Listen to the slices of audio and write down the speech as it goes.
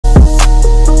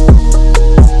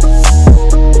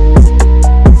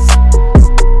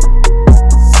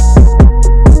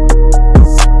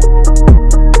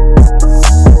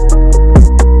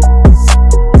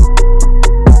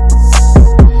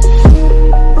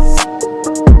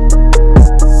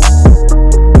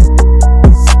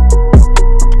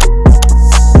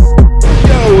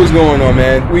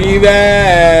We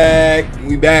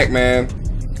back, man.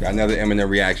 Got another Eminem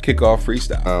reaction. Kickoff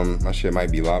freestyle. My shit might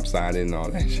be lopsided and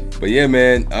all that shit. But yeah,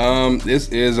 man, this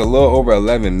is a little over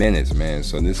 11 minutes, man.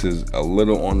 So this is a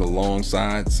little on the long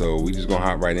side. So we just gonna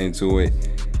hop right into it.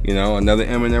 You know, another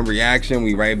Eminem reaction.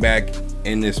 We right back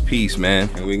in this piece, man.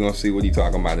 And we gonna see what he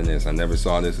talking about in this. I never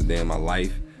saw this a day in my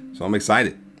life. So I'm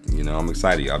excited. You know, I'm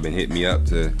excited. Y'all been hitting me up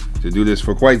to do this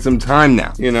for quite some time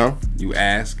now. You know, you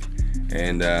ask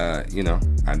and you know,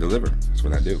 I deliver. That's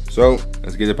what I do. So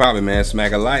let's get it popping, man.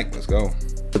 Smack a like. Let's go.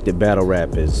 Look at battle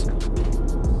rap as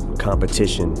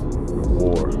competition,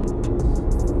 war,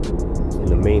 and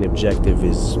the main objective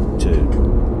is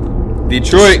to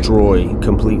destroy,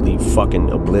 completely fucking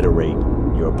obliterate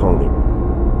your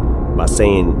opponent by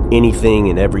saying anything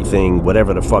and everything,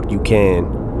 whatever the fuck you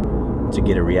can, to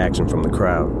get a reaction from the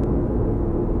crowd.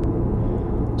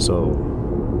 So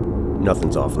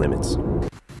nothing's off limits.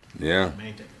 Yeah.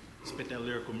 Spit that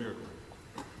lyrical miracle.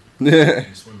 Yeah.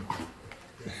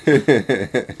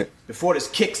 Before this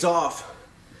kicks off,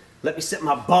 let me set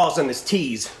my balls on this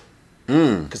tees.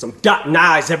 Cause I'm dotting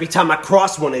I's every time I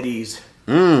cross one of these.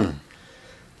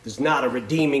 There's not a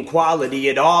redeeming quality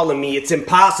at all in me. It's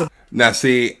impossible. Now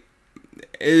see,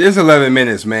 it's 11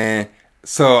 minutes, man.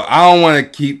 So I don't want to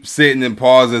keep sitting and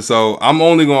pausing. So I'm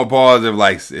only gonna pause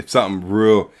if something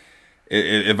real,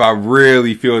 if I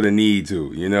really feel the need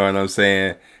to. You know what I'm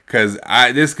saying? Cause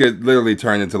this could literally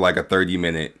turn into like a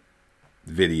 30-minute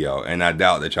video, and I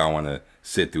doubt that y'all want to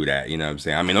sit through that. You know what I'm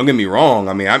saying? I mean, don't get me wrong.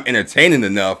 I mean, I'm entertaining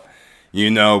enough,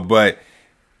 you know, but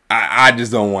I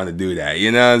just don't want to do that.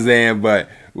 You know what I'm saying? But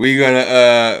we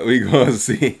gonna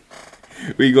see.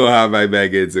 We gonna hop right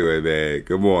back into it, man.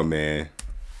 Come on, man.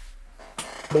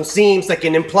 Seems like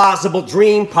an implausible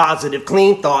dream. Positive,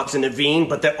 clean thoughts intervene,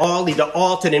 but they're all either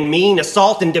altered and mean,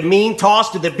 assault and demean,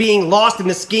 tossed to the being lost in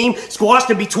the scheme, squashed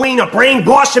in between a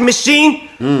brainwashing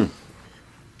machine.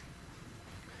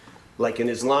 Like an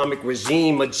Islamic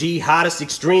regime, a jihadist,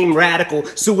 extreme radical,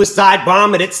 suicide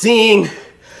bomber that's seeing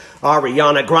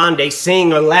Ariana Grande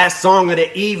sing her last song of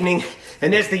the evening,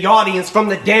 and as the audience from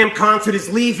the damn concert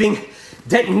is leaving,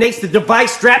 detonates the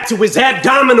device strapped to his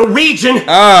abdominal region.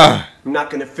 I'm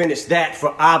not gonna finish that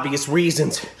for obvious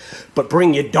reasons, but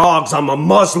bring your dogs, I'm a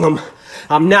Muslim.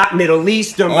 I'm not Middle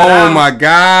Eastern, but oh my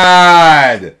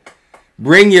God.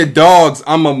 Bring your dogs,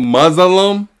 I'm a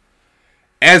Muslim?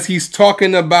 As he's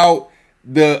talking about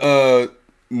the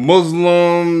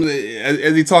Muslim,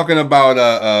 as he's talking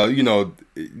about, you know,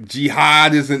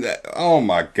 jihad isn't, oh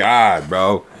my God,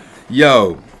 bro.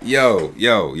 Yo,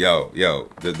 the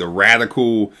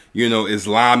radical, you know,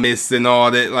 Islamists and all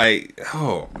that, like,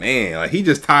 oh man, like he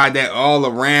just tied that all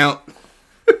around.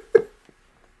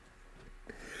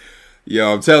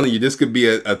 Yo, I'm telling you, this could be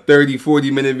a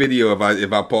 30-40 minute video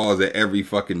if I pause at every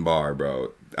fucking bar,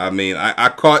 bro. I mean, I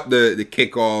caught the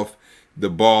kickoff, the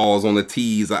balls on the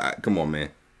tees. Come on, man.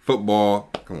 Football,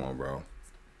 come on, bro.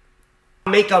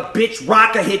 Make a bitch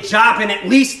rock a hijab and at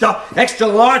least a extra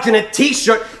large in a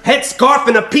t-shirt, head scarf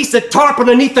and a piece of tarp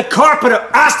underneath the carpet.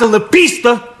 Hasta la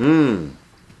vista.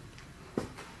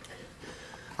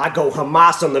 I go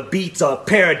Hamas on the beats, a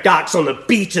paradox on the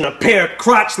beach, and a pair of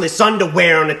crotchless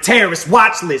underwear on a terrorist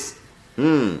watch list.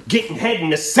 Getting head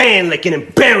in the sand like an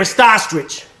embarrassed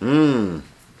ostrich.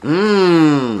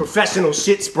 Professional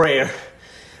shit sprayer.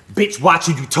 Bitch, watch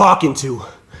who you talking to.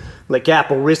 Like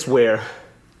Apple wristwear.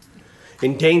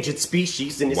 Endangered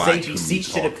species in this ABC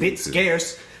shit a bit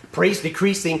scarce. Praise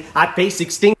decreasing, I face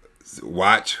extinction.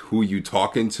 Watch who you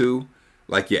talking to?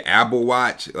 Like your Apple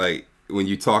Watch? Like when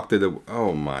you talk to the,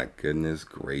 oh my goodness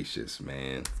gracious,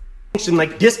 man.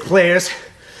 Like disc players.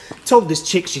 Told this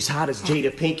chick she's hot as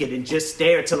Jada Pinkett and just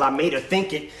stared till I made her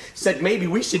think it. Said maybe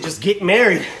we should just get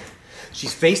married.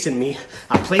 She's facing me.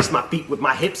 I place my feet with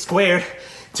my hips squared.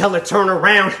 Tell her turn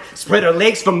around, spread her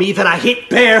legs for me, then I hit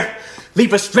bare.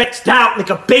 Leave her stretched out like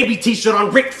a baby t-shirt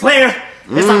on Ric Flair.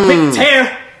 As I rip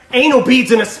tear, anal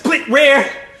beads in a split rare.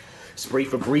 Spray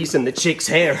Febreze in the chick's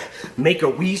hair. Make her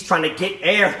wheeze trying to get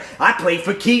air. I play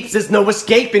for keeps, there's no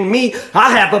escaping me.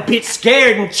 I have a bitch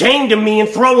scared and chained to me and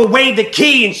throw away the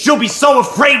key. And she'll be so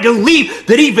afraid to leave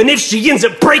that even if she ends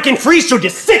up breaking free, she'll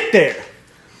just sit there.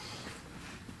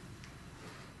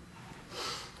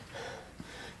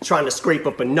 Trying to scrape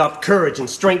up enough courage and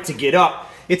strength to get up.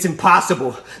 It's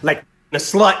impossible, like a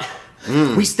slut.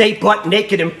 We stay butt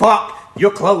naked and fuck.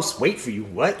 You're close, wait for you,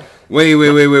 what? Wait,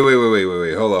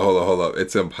 hold up.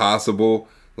 It's impossible,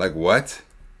 like what?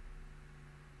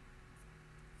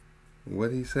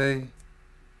 What'd he say?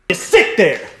 Just sit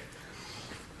there.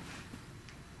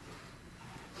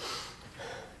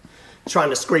 Trying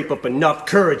to scrape up enough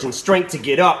courage and strength to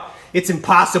get up. It's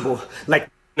impossible, like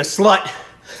a slut.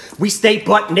 We stay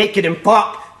butt naked and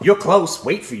fuck. You're close,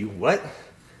 wait for you, what?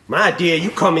 My idea,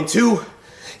 you coming too,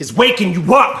 is waking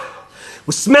you up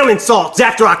with smelling salts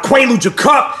after I quaalude your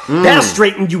cup. That'll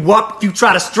straighten you up if you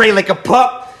try to stray like a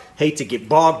pup. Hate to get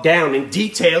bogged down in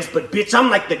details, but bitch, I'm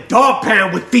like the dog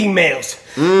pound with females.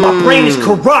 My brain is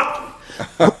corrupt.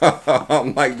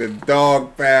 I'm like the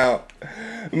dog pound.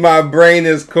 My brain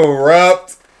is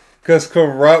corrupt. Cause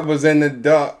corrupt was in the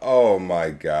dog. Oh my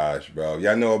gosh, bro.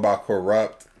 Y'all know about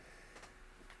corrupt?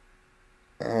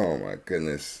 Oh my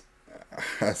goodness.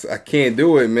 I can't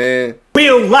do it, man.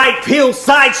 Real life,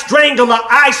 hillside strangler,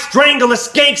 I strangle a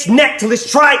skank's neck till it's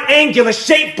triangular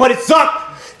shape, but it's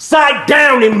upside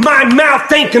down in my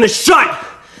mouth, ain't gonna shut.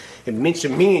 And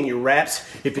mention me in your raps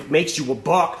if it makes you a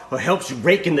buck or helps you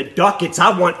rake in the ducats.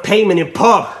 I want payment in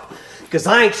pub, cause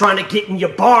I ain't trying to get in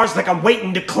your bars like I'm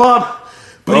waiting to club.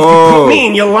 But if you put me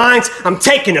in your lines, I'm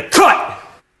taking a cut.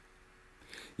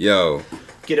 Yo.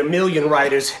 Get a million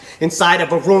writers inside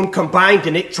of a room combined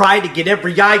in it. Try to get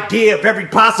every idea of every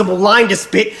possible line to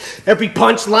spit. Every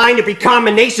punchline, every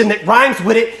combination that rhymes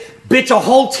with it. Bitch, a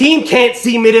whole team can't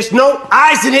see me. There's no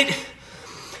eyes in it.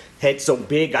 Head so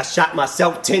big, I shot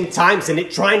myself 10 times in it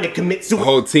trying to commit suicide.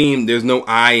 Whole team, there's no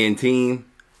I in team.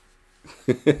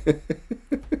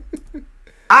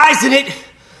 Eyes in it.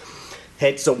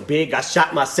 Head so big, I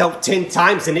shot myself 10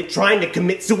 times in it trying to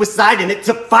commit suicide, and it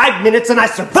took 5 minutes and I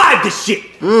survived this shit.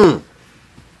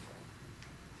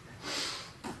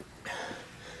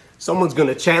 Someone's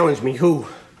gonna challenge me, who?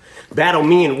 Battle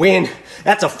me and win?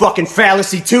 That's a fucking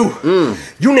fallacy too.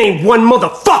 You name one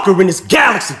motherfucker in this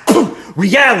galaxy.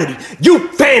 Reality, you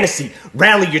fantasy.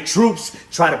 Rally your troops,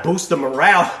 try to boost the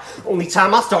morale. Only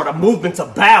time I start a movement's a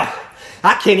bow.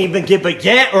 I can't even give a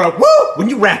yeah or a woo when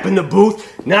you rap in the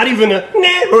booth. Not even a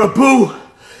nah or a boo.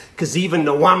 Cause even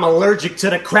though I'm allergic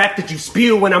to the crap that you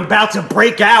spew when I'm about to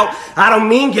break out, I don't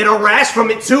mean get a rash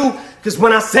from it too. Cause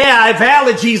when I say I have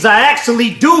allergies, I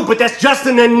actually do. But that's just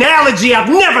an analogy. I've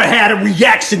never had a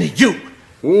reaction to you.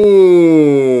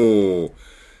 Ooh.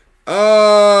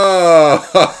 Oh.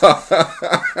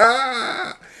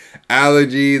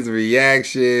 Allergies,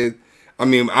 reactions. I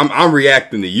mean, I'm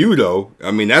reacting to you though. I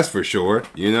mean, that's for sure.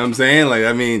 You know what I'm saying? Like,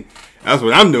 I mean, that's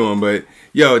what I'm doing. But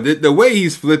yo, the way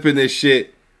he's flipping this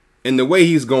shit and the way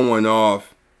he's going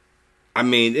off, I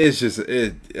mean, it's just,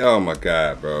 oh my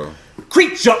God, bro.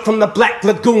 Creep up from the Black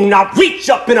Lagoon. I'll reach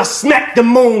up and I'll smack the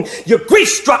moon. You're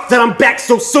grief-struck that I'm back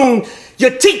so soon.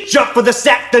 You teach up for this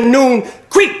afternoon.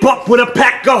 Creep up with a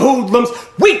pack of hoodlums.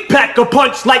 We pack a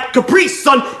punch like Capri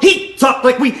Sun. Heat up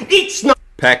like we eat snow.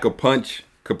 Pack a punch,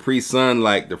 Capri Sun,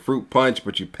 like the fruit punch,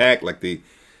 but you pack like the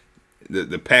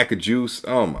pack of juice.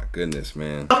 Oh my goodness,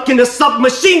 man. Stuck in a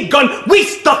submachine gun. We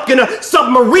stuck in a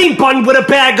submarine bun with a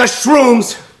bag of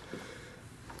shrooms.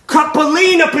 Cup of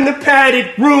lean up in the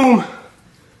padded room.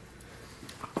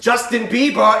 Justin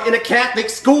Bieber in a Catholic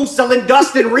school selling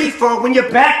dust and reefer when your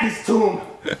back is to him.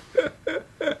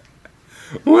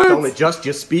 What? Don't adjust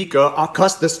your speaker. I'll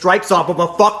cuss the stripes off of a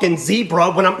fucking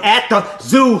zebra when I'm at the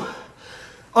zoo.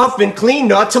 Oven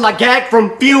cleaner till I gag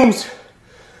from fumes.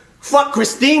 Fuck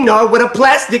Christina with a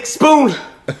plastic spoon.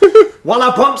 While I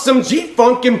pump some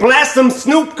G-Funk and blast some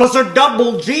Snoop, cause her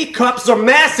double G cups are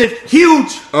massive,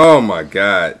 huge. Oh my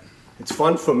God. It's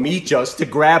fun for me just to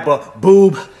grab a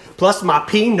boob. Plus my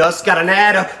peanuts got an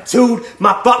attitude.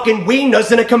 My fucking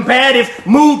wiener's in a combative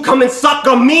mood. Come and suck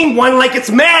a mean one like it's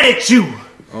mad at you.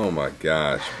 Oh my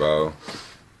gosh, bro.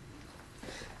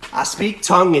 I speak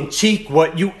tongue in cheek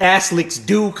what you ass licks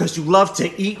do, cause you love to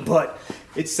eat, but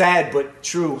it's sad but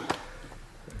true.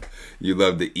 You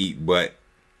love to eat butt.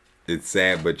 It's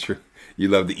sad but true. You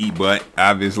love to eat butt,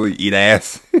 obviously. Eat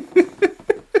ass.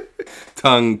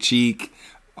 Tongue, cheek.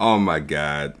 Oh my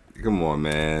God. Come on,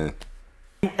 man.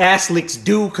 You ass licks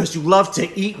do, cause you love to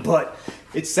eat, but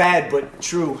it's sad but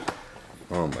true.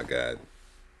 Oh my God.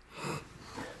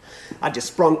 I just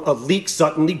sprung a leak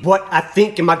suddenly. What I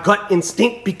think and my gut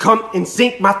instinct become in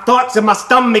sync. My thoughts and my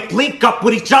stomach link up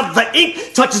with each other.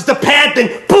 Ink touches the pad,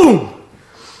 then boom!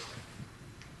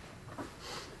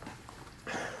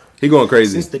 He going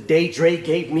crazy. Since the day Dre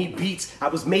gave me beats, I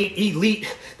was made elite.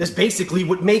 That's basically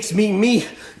what makes me me.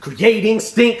 Creating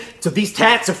stink till these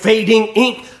tats are fading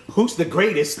ink. Who's the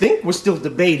greatest? Think we're still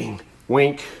debating.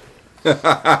 Wink. ADD,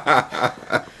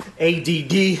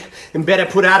 and better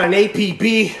put out an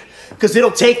APB. Cause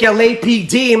it'll take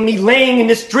LAPD and me laying in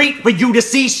the street for you to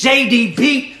see Shady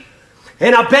beat.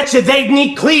 And I bet you they'd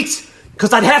need cleats.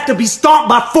 Cause I'd have to be stomped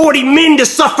by 40 men to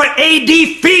suffer AD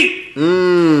feet.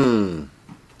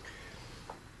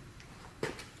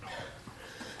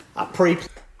 I pray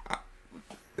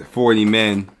 40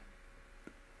 men,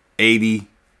 80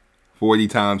 40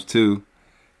 times 2.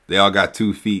 They all got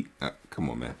 2 feet. Come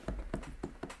on, man.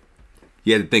 He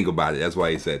had to think about it. That's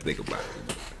why he said think about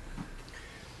it.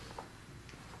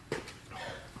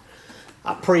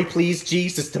 I pray, please,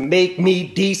 Jesus, to make me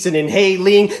decent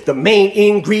inhaling the main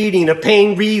ingredient of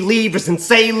pain relievers and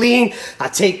saline. I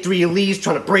take 3 of these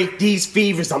trying to break these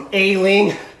fevers I'm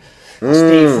ailing.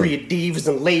 Stay free of divas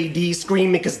and ladies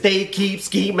screaming cause they keep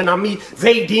scheming on me,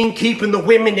 evading, keeping the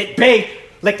women at bay.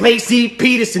 Like Lacey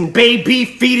Peterson, baby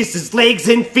fetuses, legs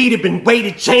and feet have been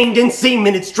weighted, chained and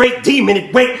semen. It's straight demon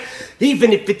at weight.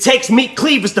 Even if it takes meat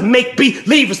cleavers to make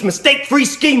believers, mistake-free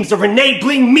schemes are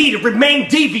enabling me to remain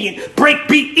deviant.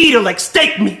 Breakbeat eater like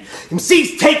steak meat.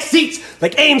 MCs take seats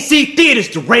like AMC theaters.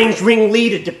 Deranged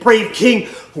ringleader, depraved king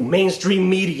who mainstream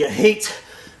media hates.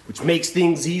 Which makes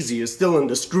things easier, still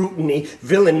under scrutiny.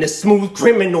 Villainous, smooth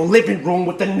criminal living room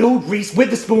with a nude Reese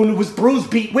Witherspoon who was bruised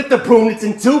beat with the broom. It's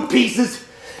in 2 pieces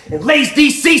and lays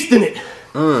deceased in it.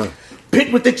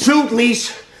 Pit with the chewed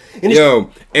leash. And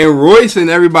Royce and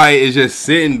everybody is just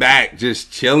sitting back,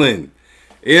 just chilling.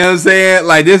 You know what I'm saying?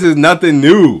 Like, this is nothing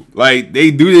new. Like,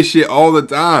 they do this shit all the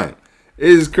time. It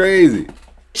is crazy.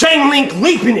 Chain link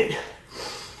leaping it.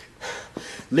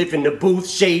 Live in the booth,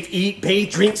 shave, eat, pay,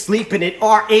 drink, sleep in it.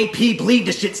 RAP, bleed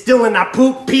the shit, still in I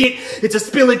poop, pee it. It's a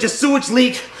spillage, a sewage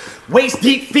leak. Waist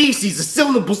deep feces, the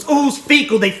syllables ooze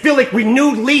fecal. They feel like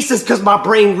renewed leases cause my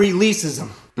brain releases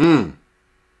them.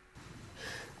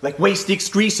 Like waste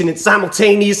excretion and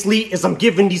simultaneously as I'm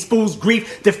giving these fools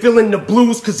grief, they're feeling the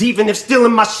blues cause even if still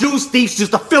in my shoes, thieves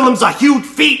just to fill them's a huge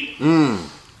feat.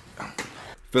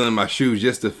 Filling my shoes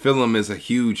just to fill them is a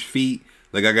huge feat.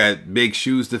 Like I got big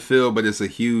shoes to fill, but it's a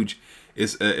huge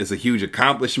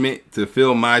accomplishment to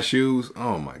fill my shoes.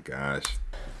 Oh my gosh.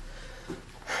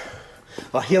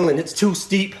 A healing, it's too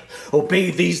steep.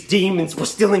 Obey these demons, we're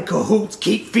still in cahoots.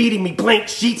 Keep feeding me blank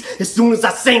sheets. As soon as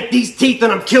I sank these teeth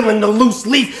and I'm killing the loose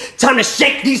leaf. Time to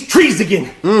shake these trees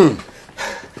again.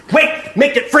 Wait,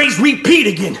 make that phrase repeat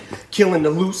again. Killing the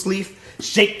loose leaf,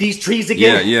 shake these trees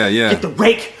again. Yeah. Get the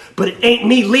rake, but it ain't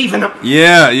me leaving them.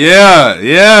 Yeah.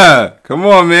 Come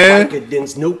on, man.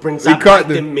 Vicodins, Nuprins, I bite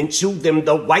them and chew them.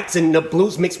 The whites and the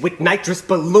blues mixed with nitrous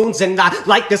balloons. And I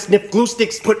like to sniff glue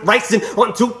sticks, put rice in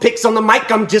on toothpicks on the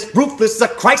mic. I'm just ruthless, a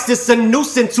crisis, a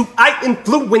nuisance who I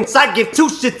influence. I give 2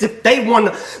 shits if they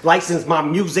wanna license my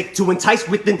music to entice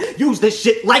with and use this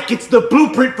shit like it's the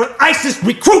blueprint for ISIS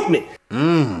recruitment.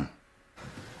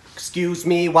 Excuse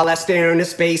me while I stare into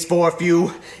space for a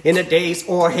few. In a daze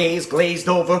or haze, glazed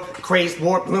over, crazed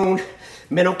warp loon.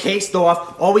 Mental cased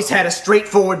off, always had a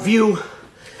straightforward view.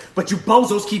 But you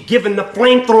bozos keep giving the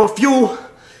flamethrower fuel.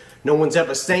 No one's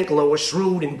ever sank lower,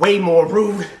 shrewd and way more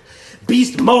rude.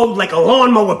 Beast mode like a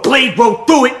lawnmower blade rode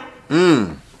through it.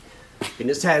 And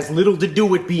this has little to do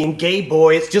with being gay,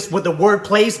 boy. It's just where the word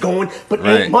play's going. But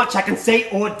ain't much I can say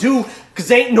or do.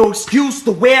 Cause ain't no excuse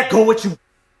the way I go with you.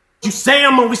 You say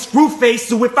I'm always screw face,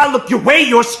 so if I look your way,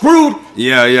 you're screwed.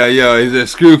 Yeah, he's a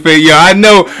screw face. I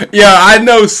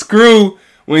know Screw,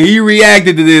 when he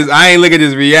reacted to this, I ain't look at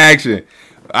his reaction.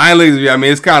 I mean,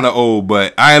 it's kind of old,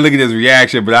 but I ain't look at his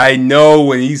reaction, but I know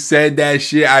when he said that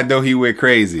shit, I know he went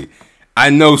crazy.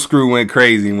 I know Screw went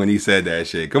crazy when he said that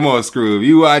shit. Come on, Screw. If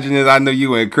you watching this, I know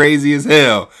you went crazy as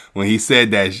hell when he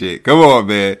said that shit. Come on,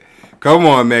 man.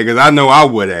 Because I know I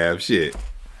would have. Shit.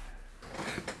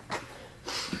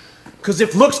 Cause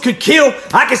if looks could kill,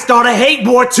 I could start a hate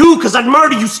war too. Cause I'd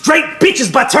murder you straight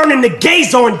bitches by turning the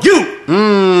gaze on you.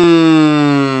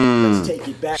 Let's take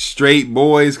it back. Straight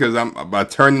boys, cause I'm by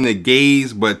turning the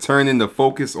gaze, but turning the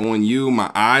focus on you, my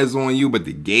eyes on you, but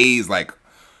the gaze like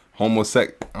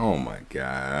homosexual. Oh my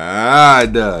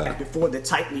God. Before the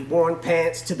tightly worn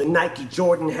pants to the Nike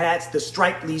Jordan hats, the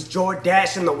stripeleys,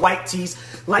 Jordache and the white tees,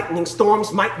 lightning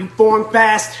storms might be formed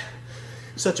fast.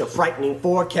 Such a frightening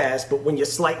forecast, but when you're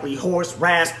slightly hoarse,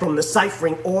 rasp from the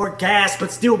ciphering or gas, but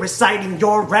still reciting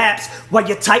your raps while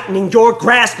you're tightening your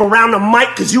grasp around the mic,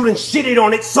 cause you done shitted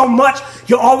on it so much,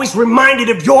 you're always reminded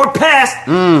of your past.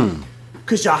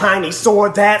 Cause your hiney sore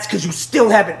that's cause you still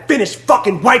haven't finished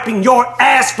fucking wiping your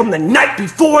ass from the night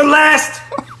before last.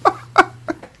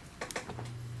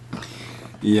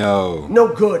 Yo.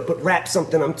 No good, but rap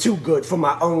something I'm too good for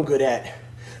my own good at.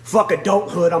 Fuck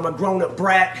adulthood, I'm a grown-up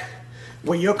brat.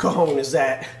 Where your cojones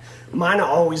at? Mine are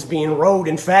always being rode.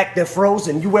 In fact, they're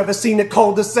frozen. You ever seen a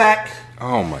coldest sack?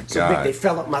 Oh my God. So big they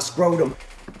fell up my scrotum.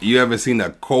 You ever seen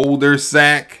a colder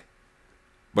sack?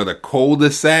 But a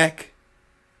coldest sack?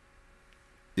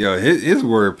 Yo, his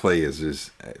wordplay is just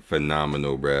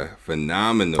phenomenal, bruh.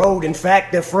 Phenomenal. Rode. In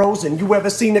fact, they're frozen. You ever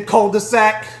seen a coldest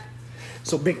sack?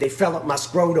 So big they fell up my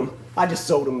scrotum. I just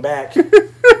sewed them back.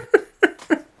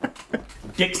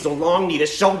 Dick so long, need a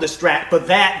shoulder strap. For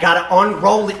that, gotta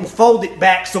unroll it and fold it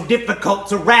back. So difficult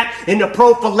to wrap in the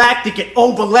prophylactic, it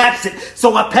overlaps it.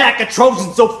 So I pack a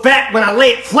Trojan so fat when I lay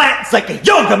it flat, it's like a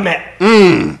yoga mat.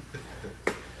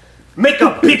 Make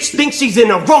a bitch think she's in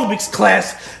aerobics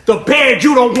class. The bear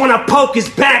you don't wanna poke his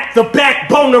back. The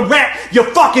backbone of rap. Your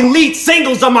fucking lead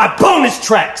singles are my bonus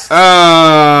tracks.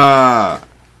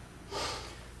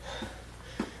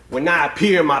 When I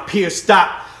appear, my peers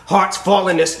stop. Hearts fall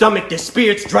in their stomach, their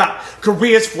spirits drop.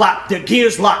 Careers flop, their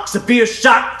gears lock. Severe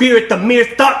shock, fear at the mere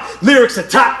thought. Lyrics are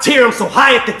top tier, I'm so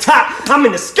high at the top. I'm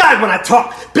in the sky when I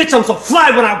talk. Bitch, I'm so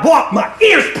fly when I walk, my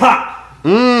ears pop.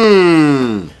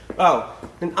 Oh,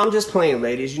 and I'm just playing,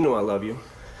 ladies. You know I love you.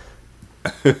 I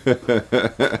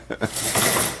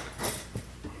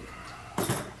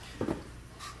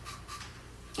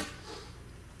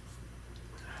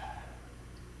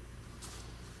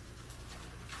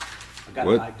got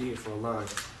an idea for a line.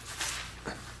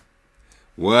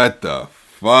 What the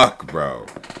fuck, bro?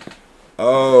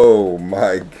 Oh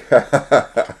my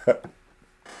god.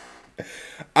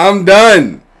 I'm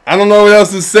done. I don't know what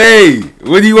else to say.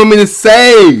 What do you want me to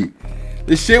say?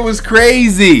 This shit was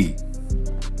crazy.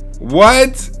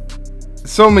 What?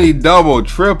 So many double,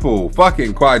 triple,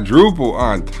 fucking quadruple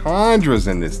entendres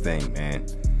in this thing, man.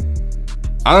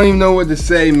 I don't even know what to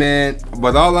say, man.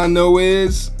 But all I know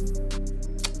is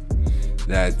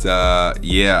that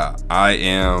yeah, I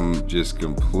am just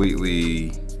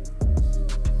completely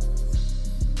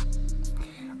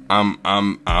I'm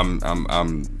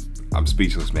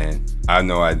speechless, man. I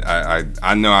know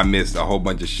I know I missed a whole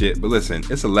bunch of shit, but listen,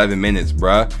 it's 11 minutes,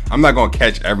 bruh. I'm not gonna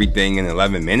catch everything in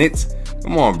 11 minutes.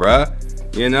 Come on, bruh.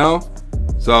 You know?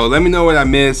 So let me know what I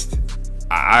missed.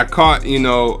 I caught, you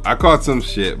know, I caught some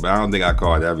shit, but I don't think I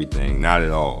caught everything. Not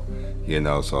at all. You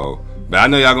know, so but I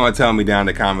know y'all gonna tell me down in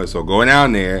the comments, so go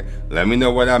down there, let me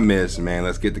know what I missed, man.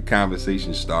 Let's get the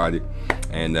conversation started.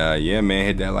 And yeah, man,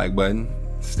 hit that like button.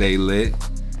 Stay lit.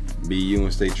 Be you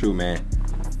and stay true, man.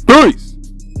 Peace.